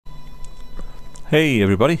Hey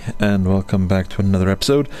everybody, and welcome back to another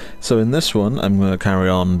episode. So in this one, I'm going to carry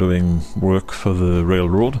on doing work for the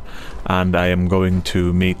railroad, and I am going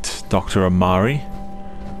to meet Dr. Amari,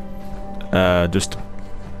 just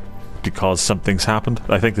because something's happened.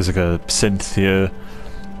 I think there's like a synth here,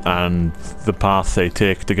 and the path they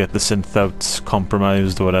take to get the synth out's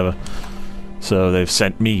compromised or whatever. So they've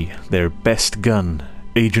sent me, their best gun,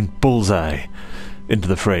 Agent Bullseye, into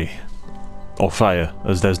the fray. Or fire,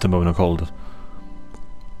 as Desdemona called it.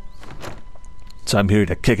 So I'm here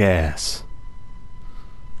to kick ass.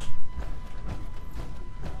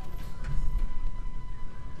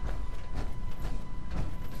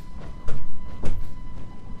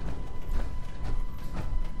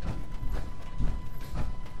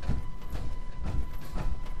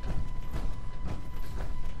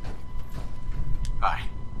 Hi.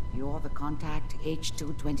 You're the contact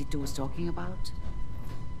H222 was talking about?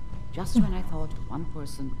 Just when I thought one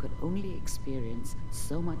person could only experience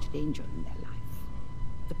so much danger in their life.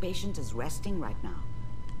 The patient is resting right now.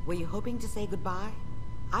 Were you hoping to say goodbye?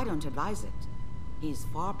 I don't advise it. He's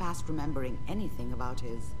far past remembering anything about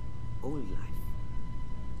his old life.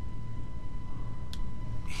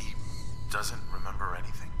 He doesn't remember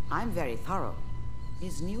anything? I'm very thorough.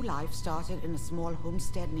 His new life started in a small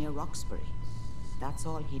homestead near Roxbury. That's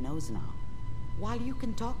all he knows now. While you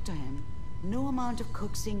can talk to him, no amount of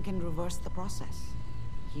coaxing can reverse the process.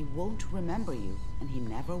 He won't remember you, and he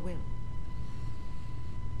never will.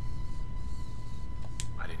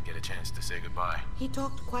 I didn't get a chance to say goodbye. He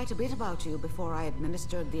talked quite a bit about you before I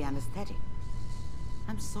administered the anesthetic.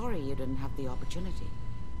 I'm sorry you didn't have the opportunity.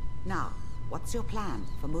 Now, what's your plan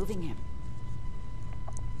for moving him?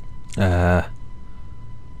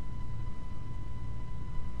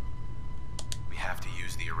 We have to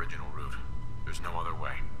use the original route. There's no other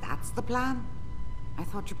way. That's the plan? I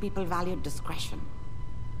thought you people valued discretion.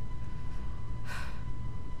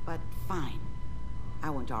 But fine.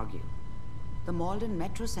 I won't argue. The Malden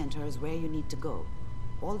Metro Center is where you need to go.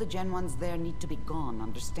 All the Gen 1s there need to be gone,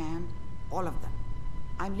 understand? All of them.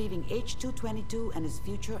 I'm leaving H222 and his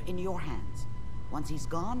future in your hands. Once he's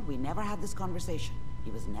gone, we never had this conversation.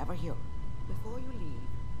 He was never here. Before you leave,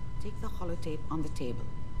 take the holotape on the table.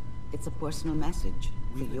 It's a personal message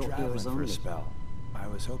for We've been your ears traveling for only. a spell. I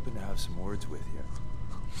was hoping to have some words with you.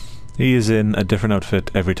 He is in a different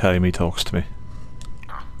outfit every time he talks to me.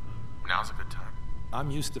 Oh, now's a good time. I'm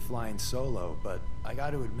used to flying solo, but I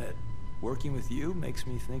got to admit, working with you makes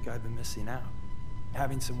me think I've been missing out.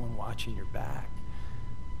 Having someone watching your back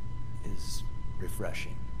is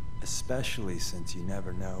refreshing, especially since you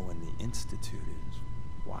never know when the Institute is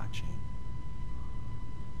watching.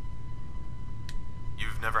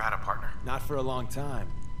 You've never had a partner? Not for a long time.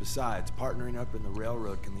 Besides, partnering up in the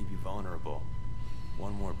railroad can leave you vulnerable.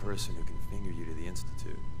 One more person who can finger you to the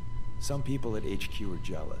Institute. Some people at HQ are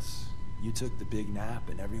jealous. You took the big nap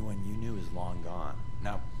and everyone you knew is long gone.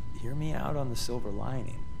 Now, hear me out on the silver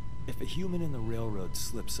lining. If a human in the railroad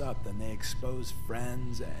slips up, then they expose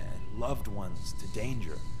friends and loved ones to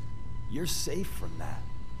danger. You're safe from that.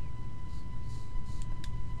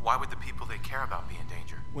 Why would the people they care about be in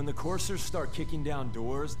danger? When the coursers start kicking down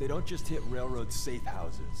doors, they don't just hit railroad safe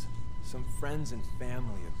houses. Some friends and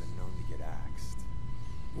family have been known to get axed.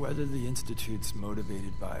 Whether the Institute's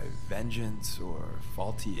motivated by vengeance or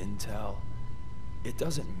faulty intel, it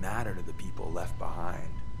doesn't matter to the people left behind.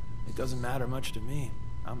 It doesn't matter much to me.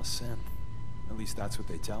 I'm a synth. At least that's what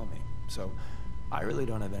they tell me. So I really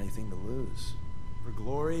don't have anything to lose. For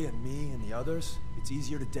Glory and me and the others, it's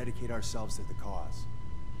easier to dedicate ourselves to the cause.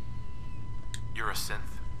 You're a synth?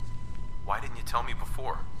 Why didn't you tell me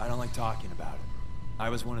before? I don't like talking about it. I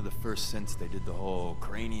was one of the first synths they did the whole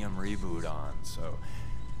cranium reboot on, so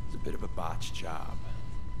it's a bit of a botched job.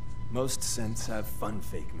 Most synths have fun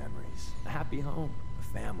fake memories. A happy home, a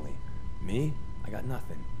family. Me, I got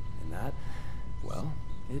nothing. And that, well,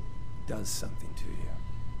 it does something to you.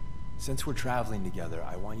 Since we're traveling together,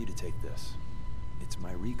 I want you to take this. It's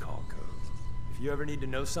my recall code. If you ever need to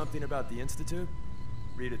know something about the Institute,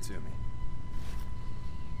 read it to me.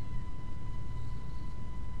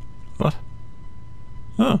 What?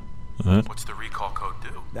 Huh. Alright. What's the recall code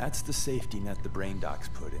do? That's the safety net the brain docs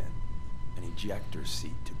put in. An ejector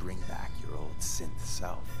seat to bring back your old synth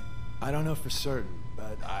self. I don't know for certain,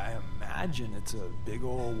 but I imagine it's a big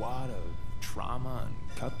old wad of trauma and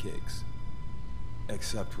cupcakes.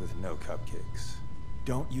 Except with no cupcakes.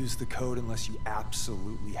 Don't use the code unless you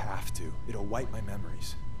absolutely have to. It'll wipe my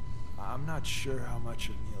memories. I'm not sure how much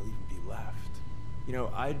of me will even be left. You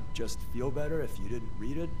know, I'd just feel better if you didn't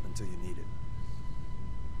read it until you need it.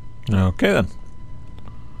 Okay then.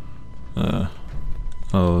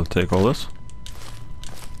 I'll take all this.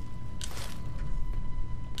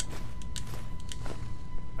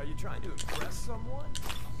 trying to impress someone?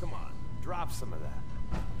 Come on, drop some of that.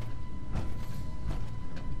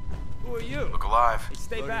 Who are you? Look alive. Hey,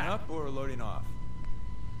 stay back. Loading up or loading off?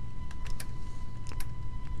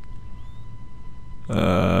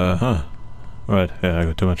 Huh. Right, yeah, I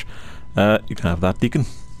got too much. You can have that, Deacon.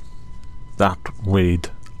 That weighed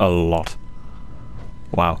a lot.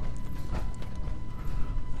 Wow.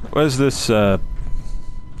 Where's this,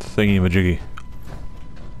 thingy-majiggy?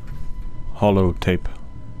 Hollow tape.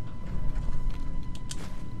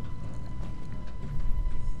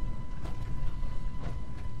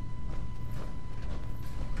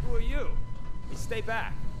 Who are you? Hey, stay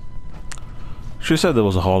back. She said there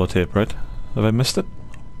was a holotape, right? Have I missed it?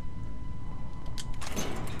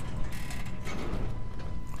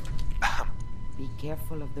 Be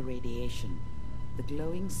careful of the radiation. The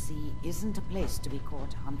glowing sea isn't a place to be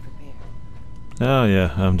caught unprepared. Oh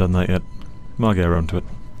yeah, I haven't done that yet. I'll get around to it.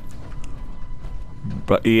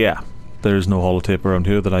 But yeah, there's no holotape around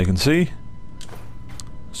here that I can see.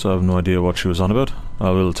 So I have no idea what she was on about. I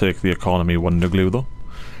will take the economy wonder glue though.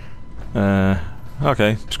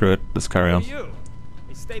 Okay, screw it. Let's carry on. Who are you?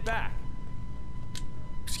 Hey, stay back.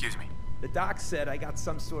 Excuse me. The doc said I got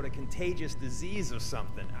some sort of contagious disease or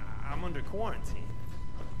something. I'm under quarantine.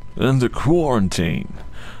 Under quarantine.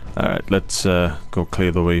 Alright, let's go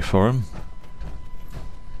clear the way for him.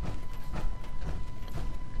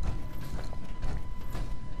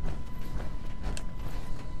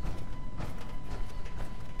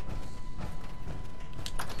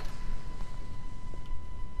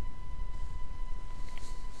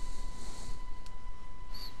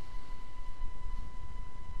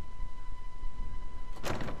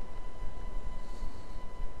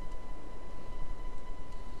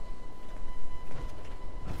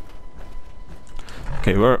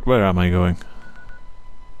 Okay, where am I going?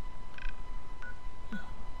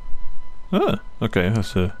 Ah, okay,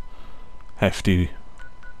 that's a hefty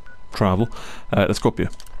travel. Let's go up here.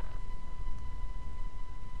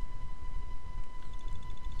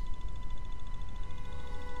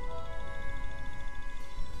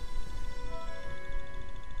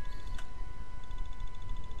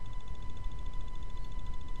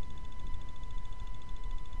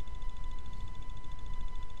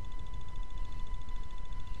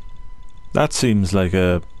 That seems like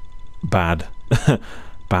a bad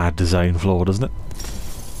design flaw, doesn't it?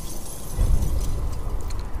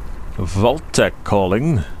 Vault-Tec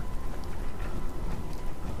calling.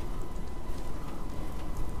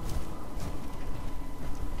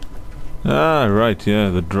 Ah, right, yeah,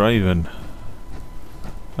 the driving.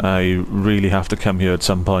 I really have to come here at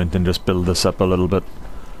some point and just build this up a little bit.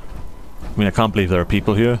 I mean, I can't believe there are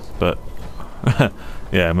people here, but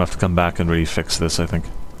yeah, I'm gonna have to come back and really fix this, I think.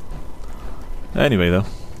 Anyway, though,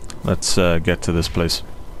 let's get to this place.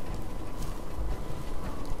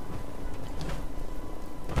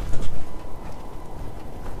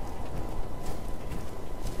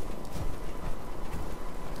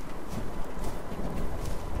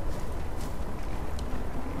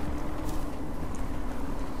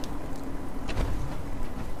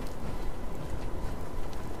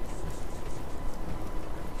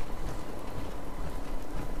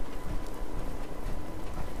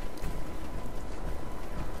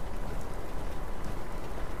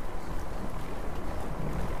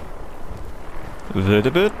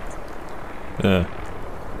 Vertibird? Yeah.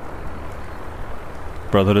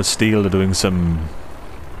 Brother of Steel are doing some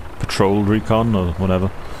patrol recon or whatever.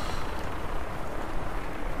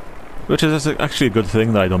 Which is actually a good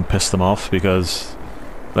thing that I don't piss them off, because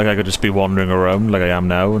like I could just be wandering around like I am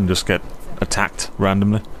now and just get attacked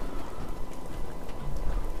randomly.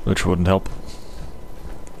 Which wouldn't help.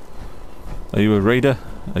 Are you a raider?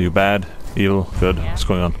 Are you bad? Evil? Good? Yeah. What's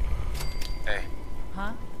going on? Hey.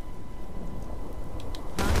 Huh?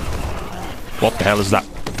 What the hell is that?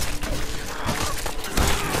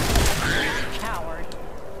 Coward.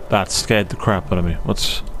 That scared the crap out of me.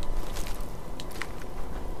 What's...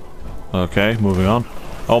 Okay, moving on.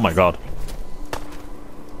 Oh my god.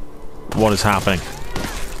 What is happening?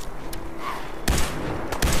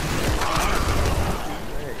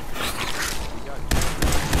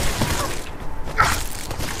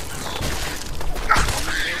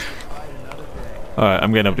 Alright,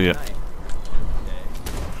 I'm getting up to you.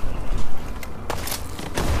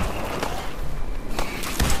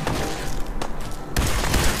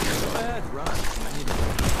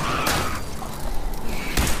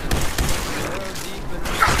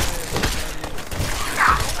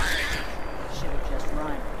 Should've just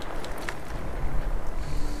run.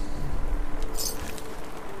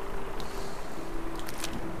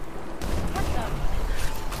 What the?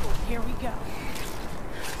 Here we go.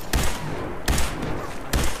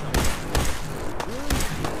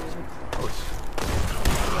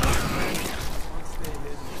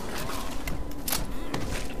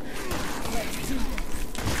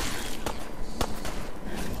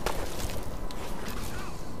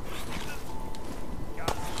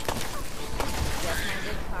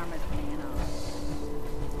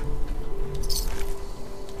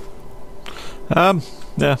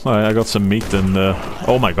 Yeah, alright, I got some meat and,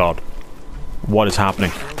 oh my god. What is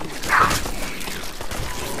happening?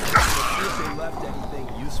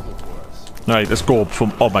 Alright, let's go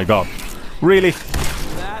from, oh my god. Really?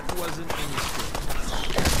 That wasn't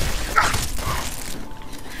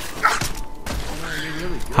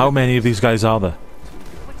How many of these guys are there?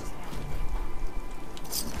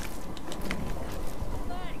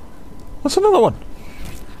 What's another one?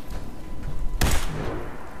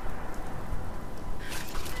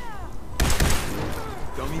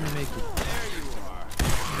 Don't mean to make it.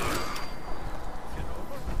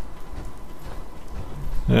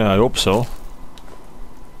 There you are. Yeah, I hope so.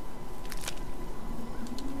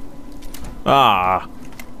 Ah!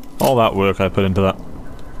 All that work I put into that.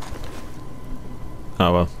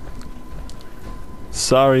 Oh well.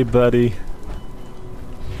 Sorry, buddy.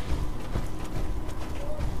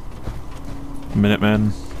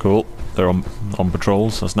 Minutemen, cool. They're on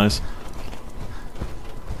patrols, that's nice.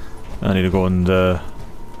 I need to go and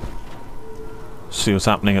see what's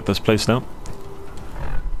happening at this place now.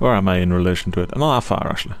 Where am I in relation to it? I'm not that far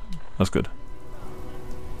actually. That's good.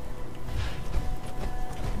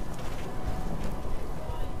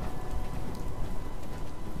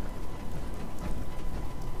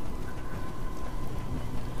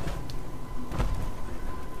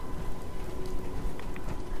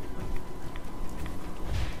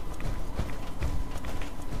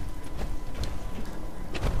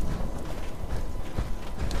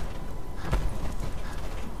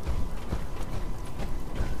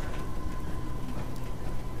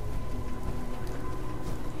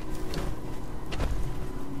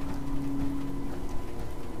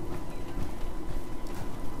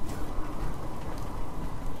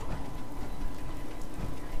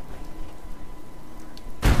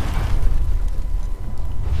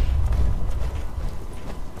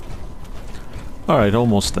 Alright,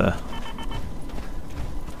 almost there.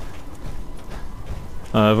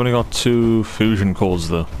 I've only got 2 fusion cores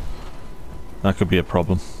though. That could be a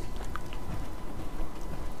problem.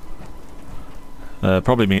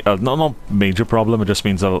 Probably me. Not major problem. It just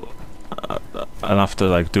means I'll have to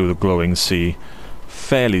like do the glowing sea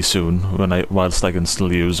fairly soon whilst I can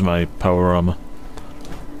still use my power armor.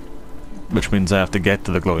 Which means I have to get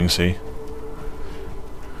to the glowing sea.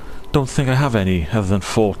 Don't think I have any other than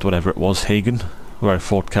Fort whatever it was, Hagen, where I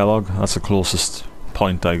fought Kellogg. That's the closest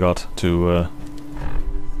point I got to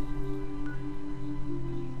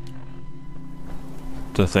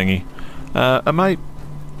thingy. Am I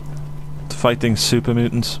fighting super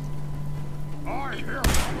mutants?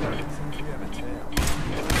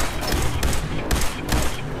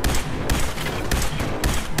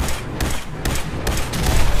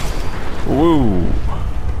 Woo!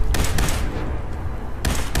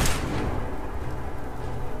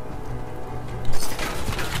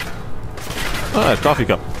 Ah, coffee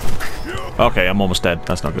cup. Okay, I'm almost dead.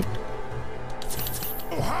 That's not good.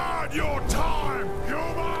 Had your time,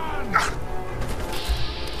 human!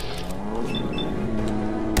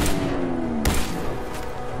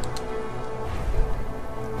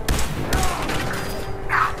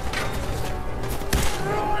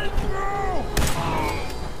 Right through!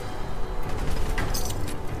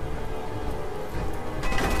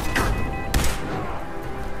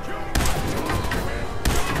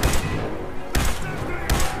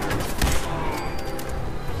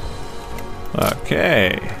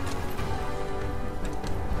 Okay.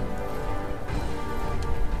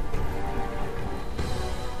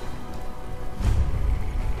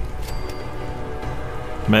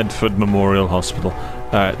 Medford Memorial Hospital.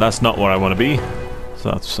 Alright, that's not where I want to be.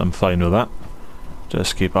 So I'm fine with that.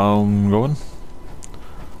 Just keep on going.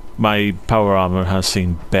 My power armor has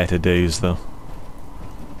seen better days though.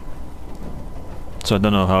 So I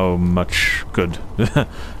don't know how much good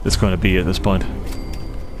it's going to be at this point.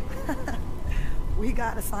 We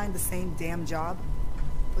got assigned the same damn job.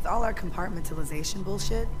 With all our compartmentalization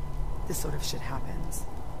bullshit, this sort of shit happens.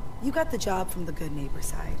 You got the job from the good neighbor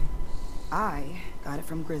side. I got it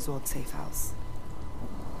from Griswold's safe house.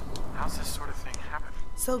 How's this sort of thing happen?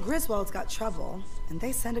 So Griswold's got trouble, and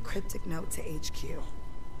they send a cryptic note to HQ.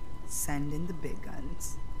 Send in the big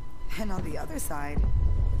guns. And on the other side,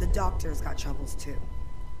 the doctor's got troubles too.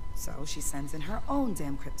 So she sends in her own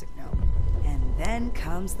damn cryptic note. And then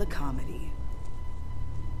comes the comedy.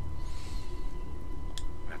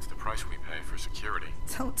 That's the price we pay for security.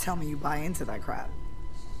 Don't tell me you buy into that crap.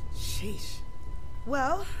 Sheesh.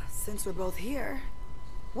 Well, since we're both here,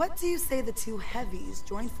 what do you say the two heavies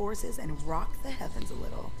join forces and rock the heavens a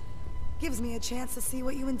little? Gives me a chance to see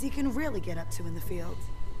what you and Deacon really get up to in the field.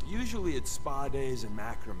 Usually it's spa days and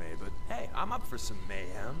macrame, but hey, I'm up for some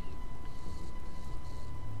mayhem.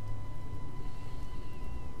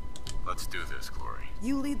 Let's do this, Glory.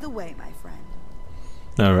 You lead the way, my friend.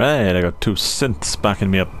 Alright, I got 2 synths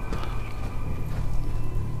backing me up.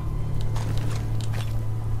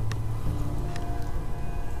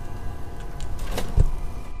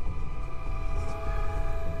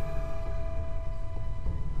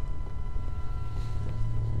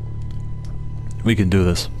 We can do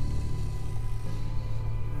this.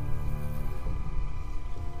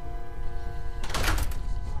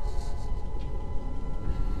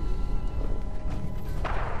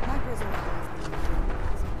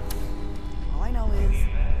 All I know is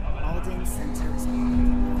Alden Center is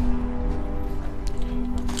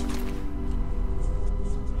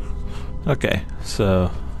Okay,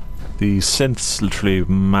 so the synths literally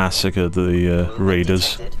massacred the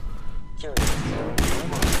raiders. That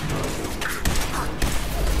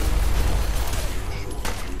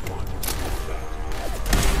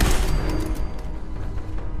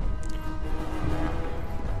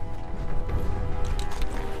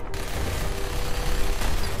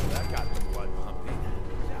got the blood pumping.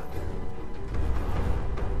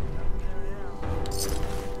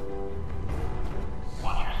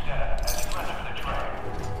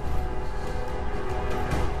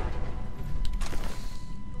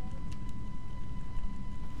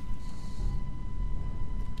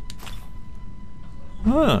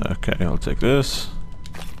 Okay, I'll take this.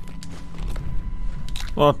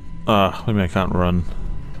 What? Ah, maybe I can't run.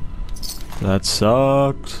 That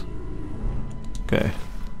sucks. Okay.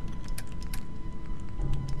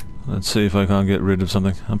 Let's see if I can't get rid of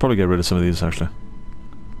something. I'll probably get rid of some of these, actually.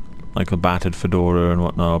 Like the battered fedora and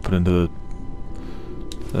whatnot, I'll put into the...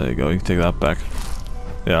 There you go, you can take that back.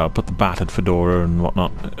 Yeah, I'll put the battered fedora and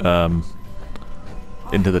whatnot,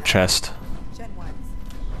 into the chest. Gen 1s.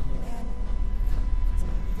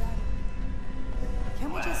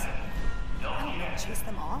 Can we just, I don't know, chase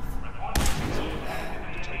them off?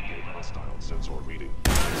 Detect a hostile sensor reading.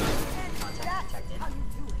 That's how you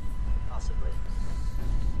do it. Possibly.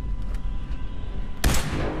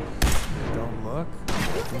 Don't look.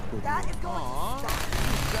 That is going to stop.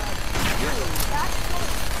 That's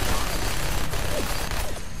going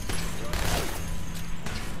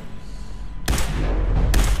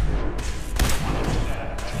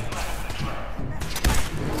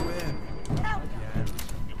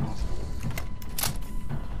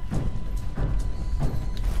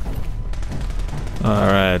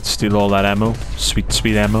Alright, steal all that ammo. Sweet,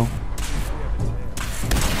 sweet ammo.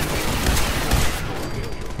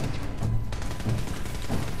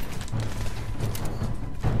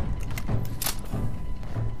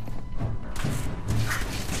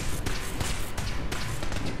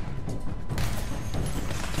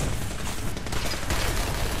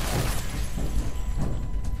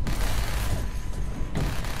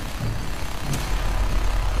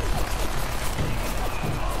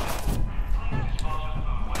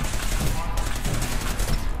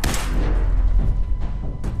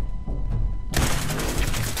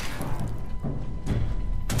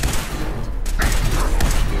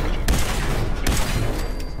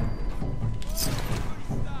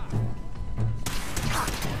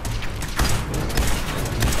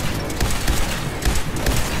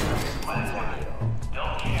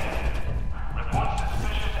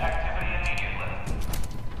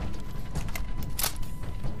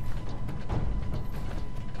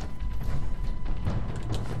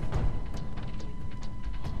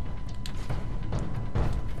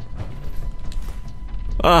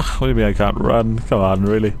 Ah, what do you mean I can't run? Come on,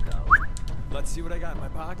 really? Let's see what I got in my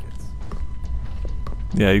pockets.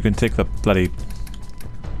 Yeah, you can take the bloody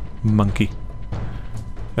monkey.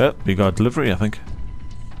 Yep, we got delivery, I think.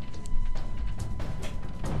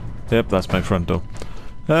 Yep, that's my front door.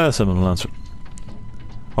 Someone will answer.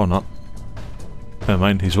 Or not. Never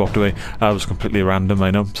mind, he's walked away. That was completely random,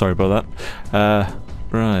 I know. Sorry about that.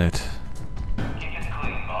 Right.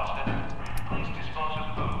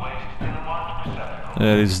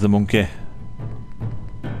 There is the monkey.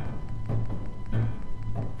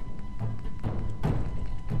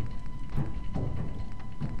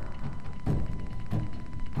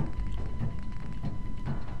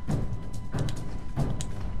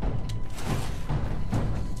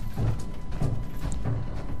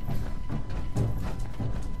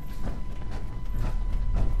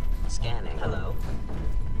 Scanning. Hello.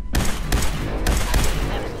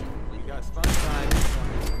 We got fun times.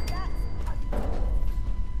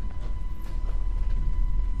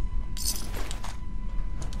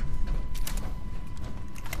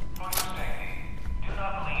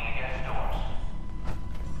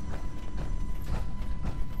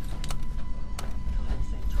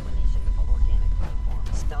 Commencing termination of organic life form.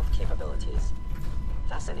 Stealth capabilities.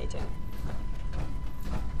 Fascinating.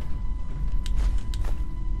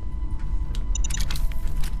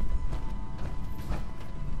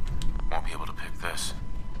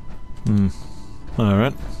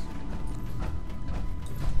 Alright.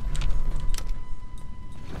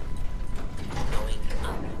 Going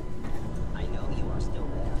up. I know you are still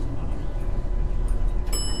there.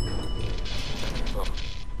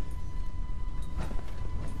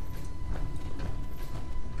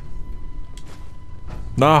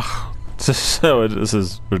 Ah, this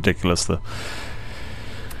is ridiculous though.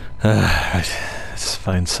 Right, let's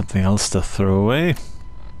find something else to throw away.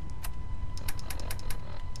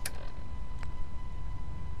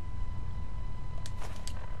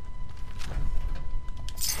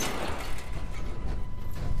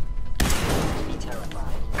 Be terrified.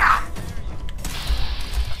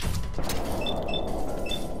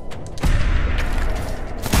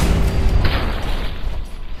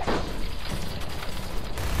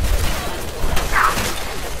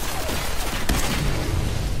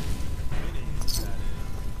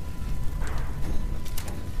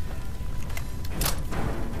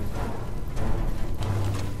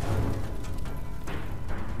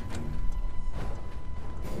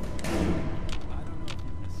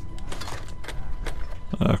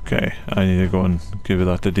 Okay, I need to go and give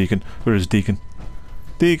that to Deacon. Where is Deacon?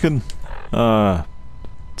 Deacon!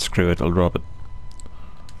 Screw it, I'll drop it.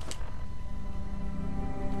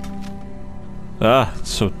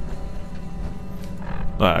 So...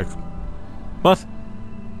 what?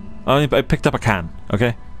 I picked up a can,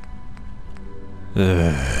 okay?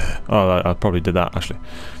 I probably did that, actually.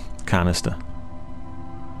 Canister.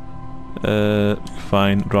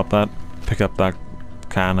 Fine, drop that. Pick up that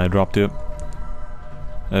can I dropped you.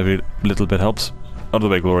 Every little bit helps. Out of the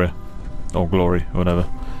way, Gloria. Or Glory, whatever.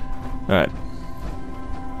 Alright.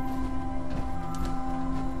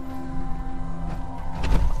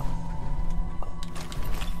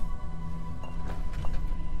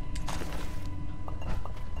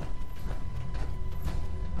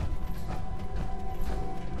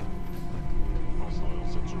 Hostile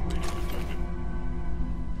sensor reading detected.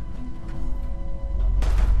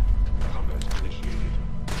 Combat initiated.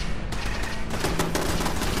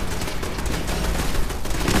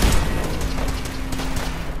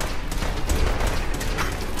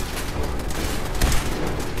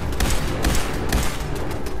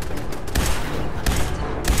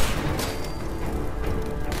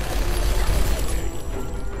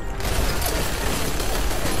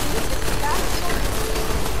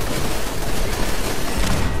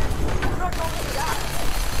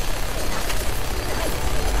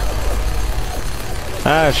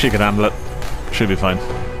 She can handle it. She'll be fine.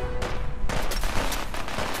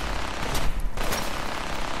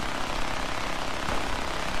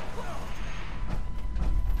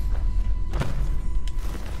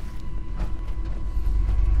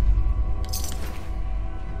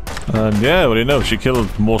 And yeah, what do you know? She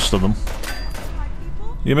killed most of them.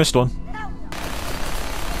 You missed one.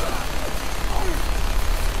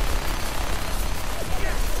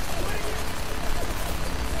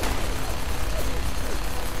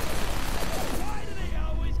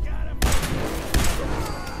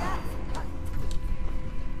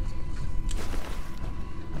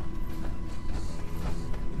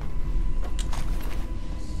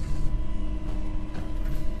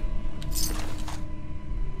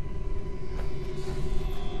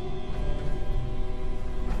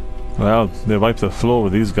 Well, they wiped the floor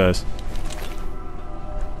with these guys.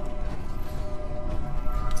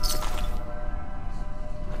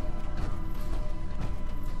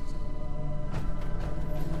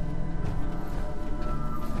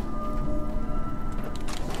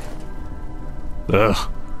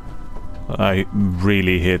 Ugh. I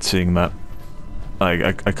really hate seeing that.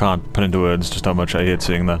 I can't put into words just how much I hate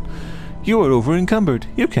seeing that. You are over encumbered.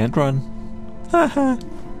 You can't run. Haha.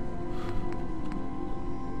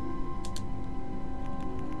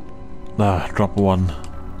 Drop one.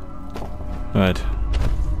 Right.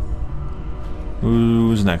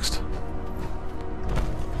 Who's next?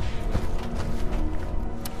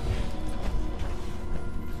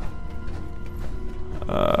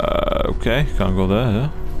 Okay, can't go there, yeah?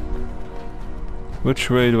 Which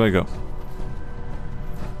way do I go?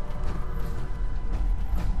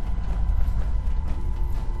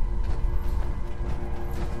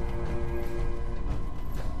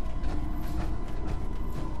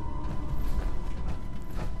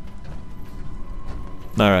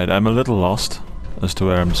 Alright, I'm a little lost as to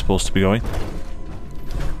where I'm supposed to be going.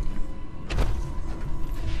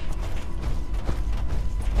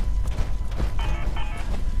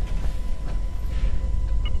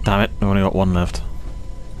 Damn it, I've only got one left.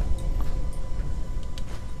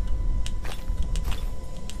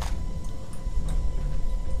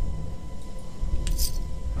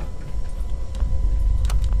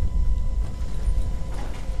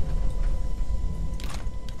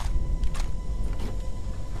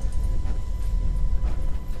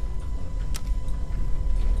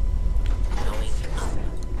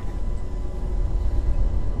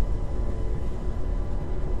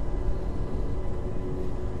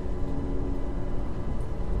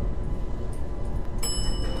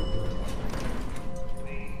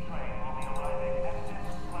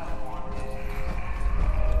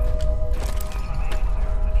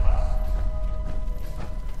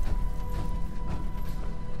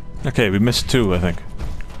 Okay, we missed 2, I think.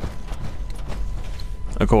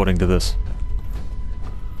 According to this.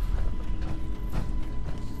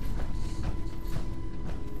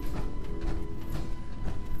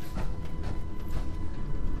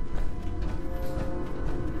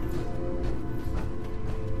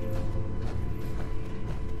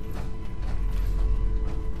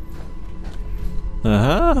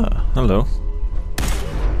 Aha! Hello.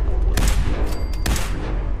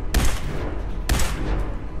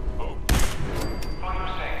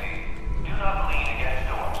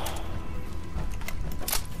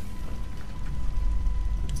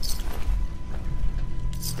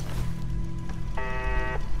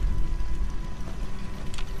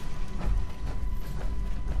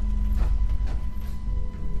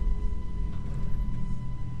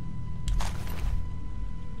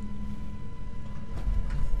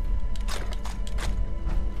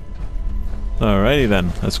 Alrighty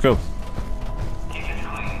then, let's go.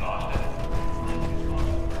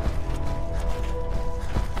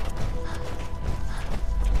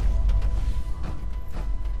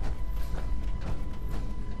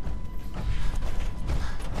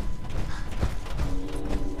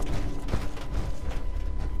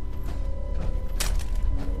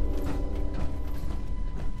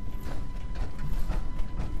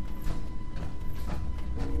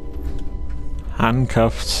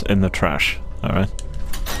 Handcuffs in the trash. Alright.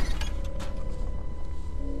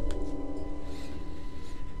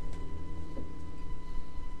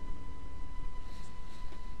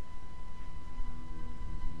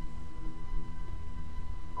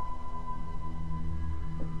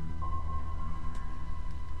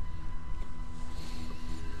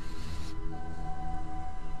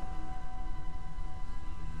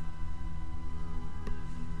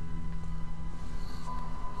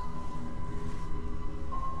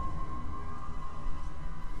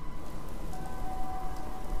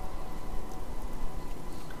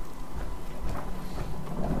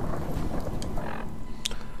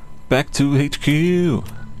 Back to HQ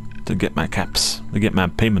to get my caps, to get my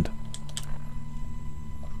payment.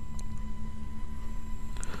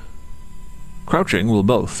 Crouching will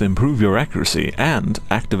both improve your accuracy and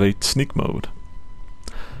activate sneak mode.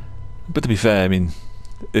 But to be fair, I mean,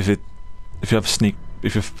 if you're in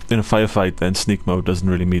a firefight, then sneak mode doesn't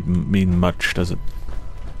really mean much, does it?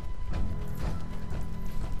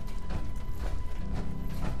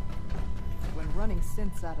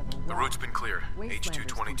 The route's been cleared.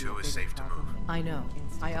 H-222 is safe to move. I know.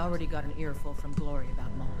 I already got an earful from Glory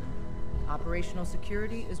about Malden. Operational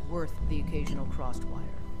security is worth the occasional crossed wire.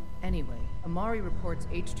 Anyway, Amari reports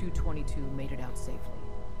H-222 made it out safely.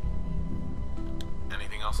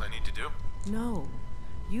 Anything else I need to do? No.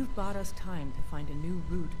 You've bought us time to find a new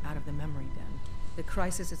route out of the memory den. The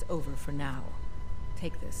crisis is over for now.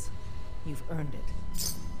 Take this. You've earned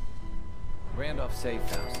it. Randolph Safe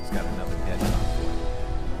House has got another dead cop for you.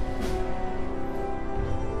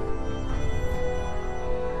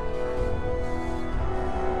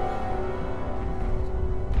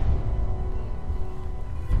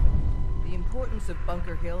 The importance of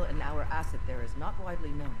Bunker Hill and our asset there is not widely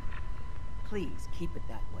known. Please keep it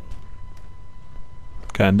that way.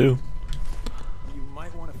 Can do. You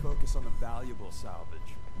might want to focus on the valuable salvage.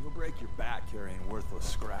 You'll break your back carrying worthless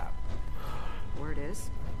scrap. Word is,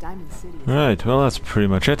 Diamond City. Right, well that's pretty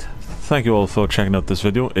much it. Thank you all for checking out this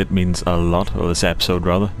video. It means a lot, or this episode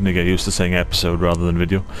rather. I get used to saying episode rather than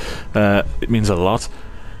video. It means a lot.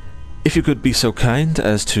 If you could be so kind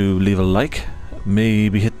as to leave a like,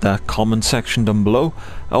 maybe hit that comment section down below,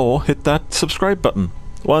 or hit that subscribe button.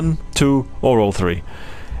 1, 2, or all 3.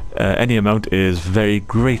 Any amount is very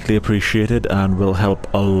greatly appreciated and will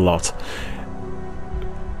help a lot.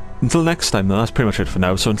 Until next time, though, that's pretty much it for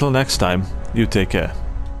now. So until next time, you take care.